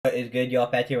It's good, y'all.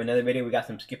 Back here with another video. We got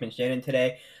some skipping Shannon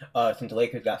today. Since the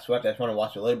Lakers got swept, I just want to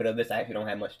watch a little bit of this. I actually don't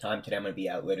have much time today. I'm gonna be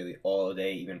out literally all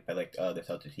day, even for like the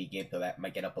Celtics Heat game, so that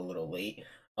might get up a little late.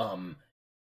 Um,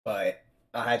 but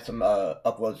I had some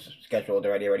uploads scheduled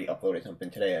already. Already uploaded something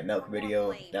today, a milk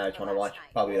video. Now I just want to watch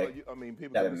probably like I mean,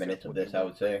 people 7 minutes of this, I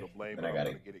would say. blame, Then but I I'm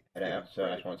gotta going to head out. So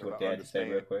I just want to see what they had to say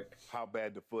real quick. how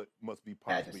bad the foot must be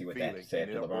I had to possibly see what they had to feeling, say and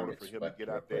in after LeBron order gets for him to swept get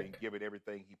real out there and quick. give it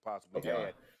everything he possibly Hope y'all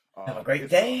had. have a great It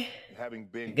day. sucks having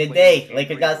been Good playing day. with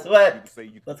Lakers injury. got People swept. say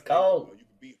you can Let's play, go. you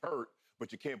can be hurt,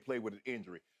 but you can't play with an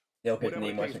injury. Jokic Whatever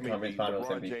named the case Western may Conference be, Finals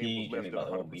LeBron James MVP. was Jimmy less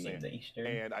Butler than will be 100%. named the Eastern.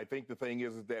 And I think the thing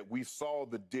is that we saw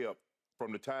the dip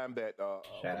from the time that Shout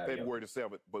from out, February the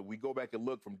 7th, but we go back and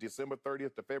look from December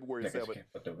 30th to February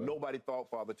 7th. Nobody thought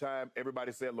for the time.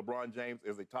 Everybody said LeBron James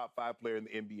is a top 5 player in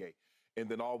the NBA. And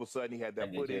then all of a sudden he had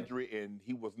that foot injury and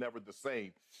he was never the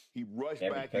same. He rushed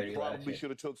back. He probably should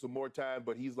have took some more time,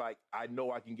 but he's like, I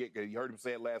know I can get, you heard him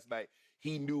say it last night.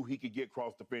 He knew he could get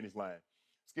across the finish line.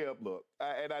 Skip, look,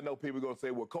 and I know people are going to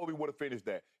say, well, Kobe would have finished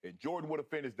that, and Jordan would have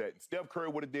finished that, and Steph Curry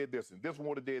would have did this, and this one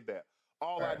would have did that.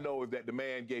 All I know is that the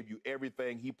man gave you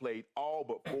everything. He played all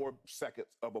but 4 seconds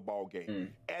of a ball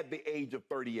game at the age of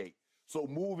 38. So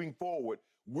moving forward,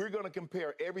 we're going to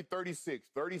compare every 36,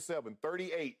 37,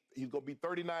 38. He's going to be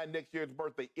 39 next year's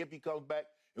birthday if he comes back,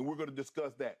 and we're going to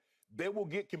discuss that. They will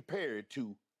get compared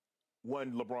to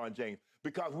one LeBron James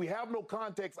because we have no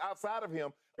context outside of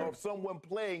him of someone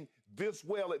playing this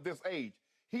well at this age.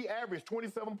 He averaged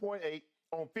 27.8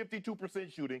 on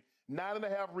 52% shooting,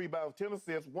 9.5 rebounds, 10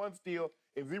 assists, 1 steal,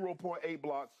 and 0.8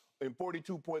 blocks in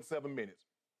 42.7 minutes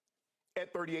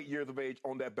at 38 years of age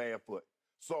on that bad foot.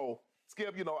 So,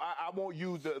 Skip, you know, I won't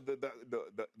use the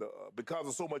because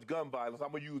of so much gun violence,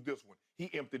 I'm going to use this one.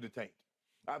 He emptied the tank.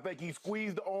 I think he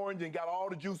squeezed the orange and got all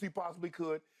the juice he possibly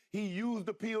could. He used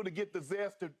the peel to get the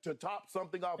zest to top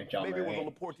something off. Maybe it was a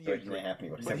Laportier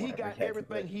drink. But he got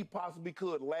everything he possibly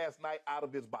could last night out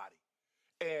of his body.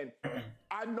 And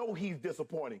I know he's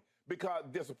disappointed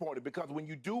because when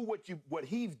you do what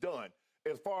he's done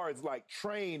as far as like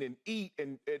train and eat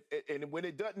and when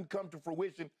it doesn't come to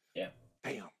fruition,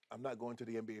 damn, I'm not going to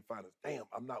the NBA Finals. Damn,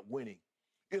 I'm not winning.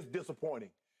 It's disappointing.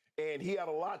 And he had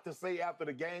a lot to say after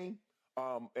the game.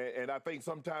 And I think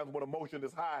sometimes when emotion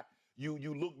is high,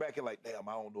 you look back and like, damn,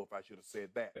 I don't know if I should have said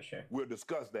that. For sure. We'll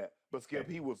discuss that. But Skip,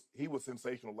 he was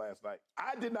sensational last night.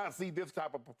 I did not see this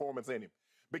type of performance in him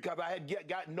because I had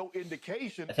gotten no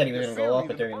indication. I said he was going to go off,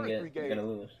 but they're going to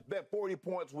lose. That 40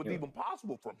 points was even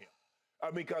possible from him. I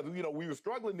mean, because, you know, we were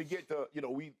struggling to get to, you know,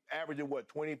 we averaging,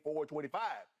 24, 25.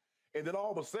 And then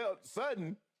all of a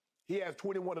sudden, he has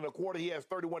 21 and a quarter. He has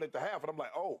 31 at the half. And I'm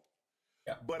like, oh.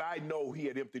 Yeah. But I know he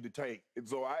had emptied the tank. And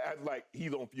so I like,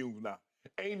 he's on fumes now.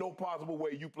 Ain't no possible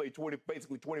way you play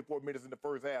basically 24 minutes in the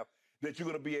first half that you're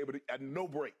going to be able to, at no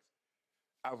breaks.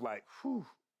 I was like, whew,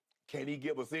 can he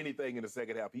give us anything in the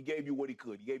second half? He gave you what he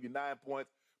could. He gave you 9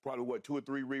 points, probably 2 or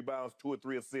 3 rebounds, 2 or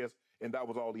 3 assists, and that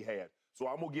was all he had. So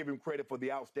I'm going to give him credit for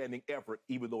the outstanding effort,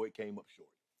 even though it came up short.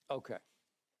 Okay.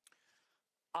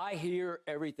 I hear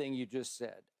everything you just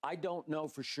said. I don't know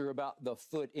for sure about the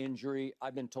foot injury.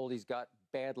 I've been told he's got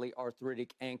badly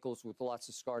arthritic ankles with lots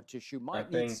of scar tissue.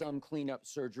 Might need some cleanup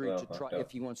surgery to try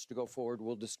if he wants to go forward.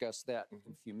 We'll discuss that in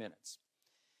a few minutes.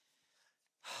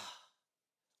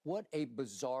 What a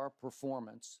bizarre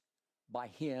performance by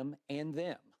him and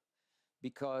them.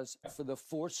 Because for the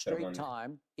 4th straight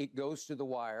time, it goes to the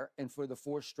wire. And for the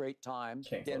 4th straight time,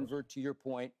 Denver, to your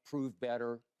point, proved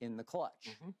better in the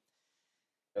clutch.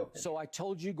 So I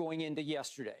told you going into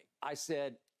yesterday, I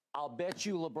said, I'll bet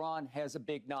you LeBron has a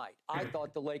big night. I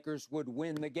thought the Lakers would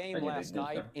win the game last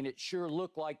night, and it sure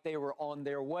looked like they were on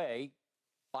their way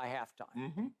by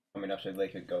halftime. I mean, actually, they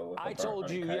could go with I told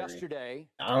you yesterday.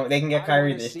 They can get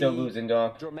Kyrie. They're still losing,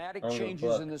 dog. Dramatic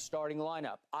changes in the starting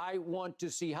lineup. I want to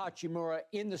see Hachimura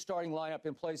in the starting lineup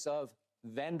in place of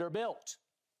Vanderbilt.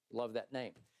 Love that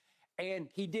name. And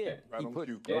he did. He put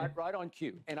right on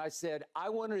cue. And I said, I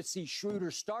wanted to see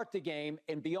Schroeder start the game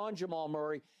and beyond Jamal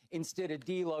Murray instead of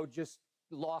D'Lo just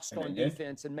lost on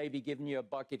defense and maybe giving you a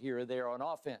bucket here or there on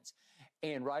offense.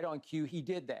 And right on cue, he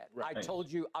did that. I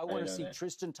told you I want to see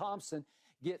Tristan Thompson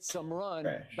get some run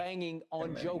banging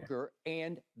on Joker,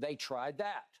 and they tried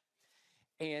that.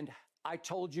 And I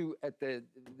told you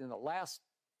in the last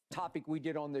topic we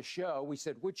did on the show, we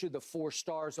said, which of the 4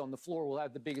 stars on the floor will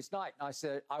have the biggest night? And I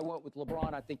said, I went with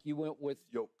LeBron. I think you went with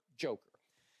Joker.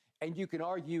 And you can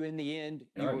argue in the end,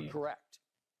 you were correct.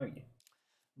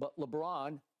 But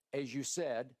LeBron, as you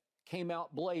said, came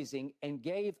out blazing and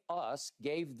gave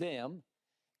the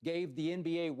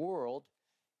NBA world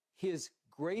his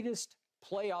greatest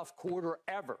playoff quarter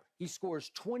ever. He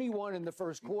scores 21 in the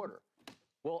first quarter.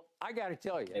 Well, I got to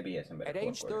tell you, at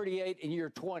age 38 in year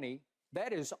 20,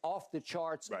 that is off the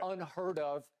charts, unheard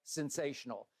of,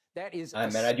 sensational. That is. All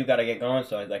right, man, I do got to get going.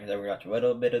 So, like I said, we're going to watch a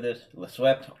little bit of this.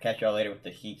 Leswept. I'll catch y'all later with the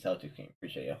Heat Celtics game.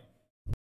 Appreciate y'all.